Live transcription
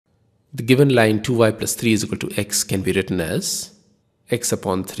The given line 2y plus 3 is equal to x can be written as x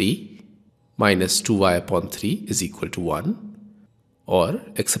upon 3 minus 2y upon 3 is equal to 1, or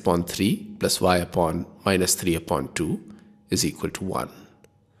x upon 3 plus y upon minus 3 upon 2 is equal to 1.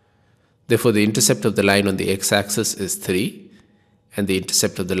 Therefore, the intercept of the line on the x-axis is 3 and the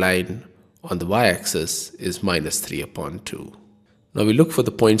intercept of the line on the y-axis is minus 3 upon 2. Now we look for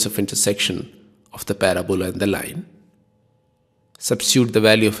the points of intersection of the parabola and the line. Substitute the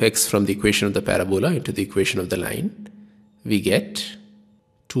value of x from the equation of the parabola into the equation of the line. We get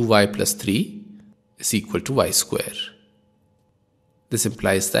 2y plus 3 is equal to y square. This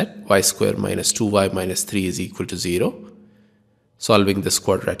implies that y square minus 2y minus 3 is equal to 0. Solving this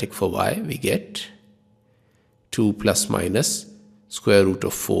quadratic for y, we get 2 plus minus square root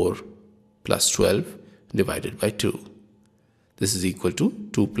of 4 plus 12 divided by 2. This is equal to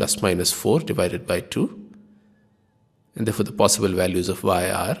 2 plus minus 4 divided by 2. And therefore the possible values of y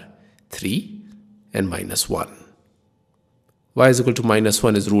are 3 and minus 1. Y is equal to minus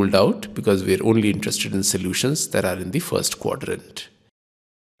 1 is ruled out because we are only interested in solutions that are in the first quadrant.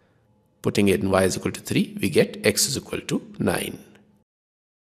 Putting it in y is equal to 3, we get x is equal to 9.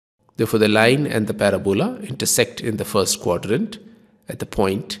 Therefore the line and the parabola intersect in the first quadrant at the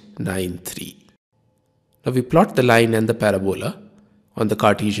point 9, 3. Now we plot the line and the parabola on the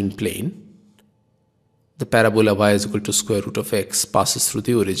Cartesian plane. The parabola y is equal to square root of x passes through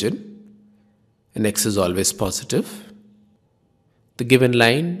the origin and x is always positive. The given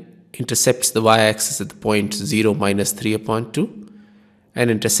line intercepts the y-axis at the point 0 minus 3 upon 2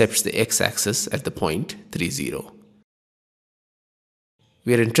 and intercepts the x-axis at the point 3, 0.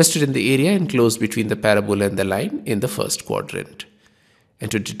 We are interested in the area enclosed between the parabola and the line in the first quadrant.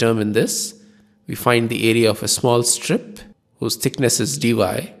 And to determine this, we find the area of a small strip whose thickness is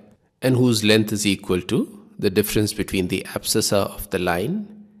dy and whose length is equal to the difference between the abscissa of the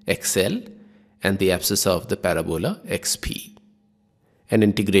line xl and the abscissa of the parabola xp, and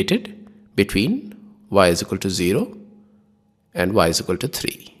integrated between y is equal to 0 and y is equal to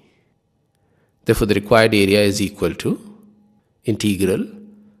 3. Therefore the required area is equal to integral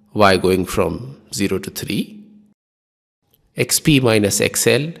y going from 0 to 3 xp minus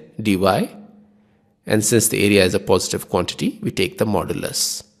xl dy, and since the area is a positive quantity, we take the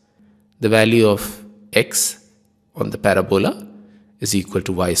modulus. The value of x on the parabola is equal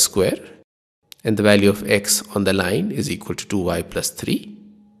to y square and the value of x on the line is equal to 2y plus 3.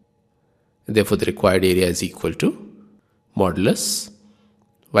 And therefore the required area is equal to modulus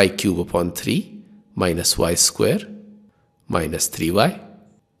y cube upon 3 minus y square minus 3y,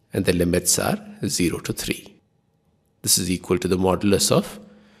 and the limits are 0 to 3. This is equal to the modulus of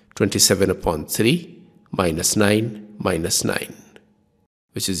 27 upon 3 minus 9 minus 9,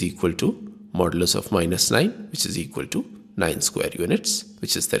 which is equal to modulus of minus 9, which is equal to 9 square units,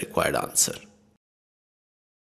 which is the required answer.